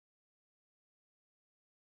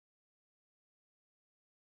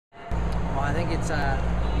think it's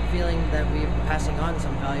feeling that we're passing on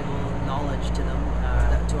some valuable knowledge to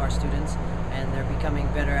them, to our students, and they're becoming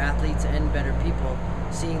better athletes and better people.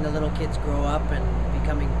 Seeing the little kids grow up and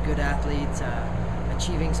becoming good athletes,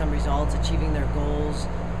 achieving some results, achieving their goals,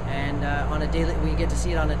 and we get to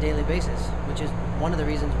see it on a daily basis, which is one of the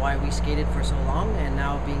reasons why we skated for so long, and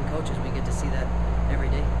now being coaches, we get to see that every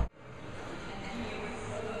day.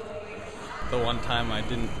 The one time I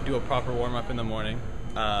didn't do a proper warm-up in the morning,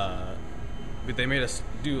 but they made us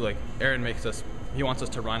do, Aaron he wants us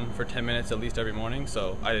to run for 10 minutes at least every morning,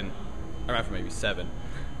 so I ran for maybe 7.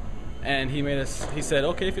 And he said,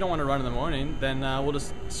 okay, if you don't want to run in the morning, then we'll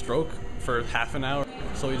just stroke for half an hour.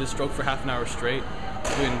 So we just stroked for half an hour straight,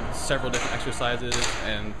 doing several different exercises,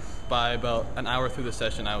 and by about an hour through the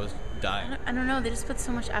session, I was dying. I don't know, they just put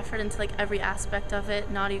so much effort into every aspect of it,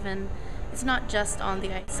 it's not just on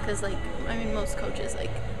the ice, because most coaches,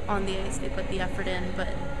 on the ice, they put the effort in, but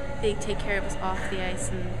they take care of us off the ice,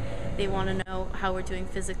 and they want to know how we're doing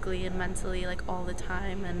physically and mentally, all the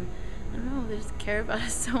time, and I don't know, they just care about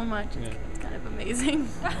us so much. It's kind of amazing.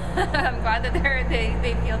 I'm glad that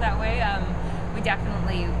they feel that way.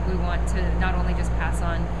 We want to not only just pass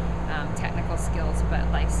on technical skills, but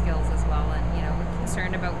life skills as well, and we're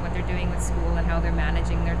concerned about what they're doing with school and how they're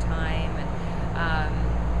managing their time, and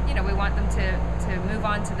we want them to move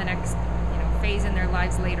on to the next phase in their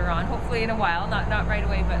lives later on, hopefully in a while, not right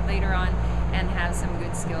away, but later on, and have some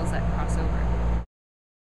good skills that cross over.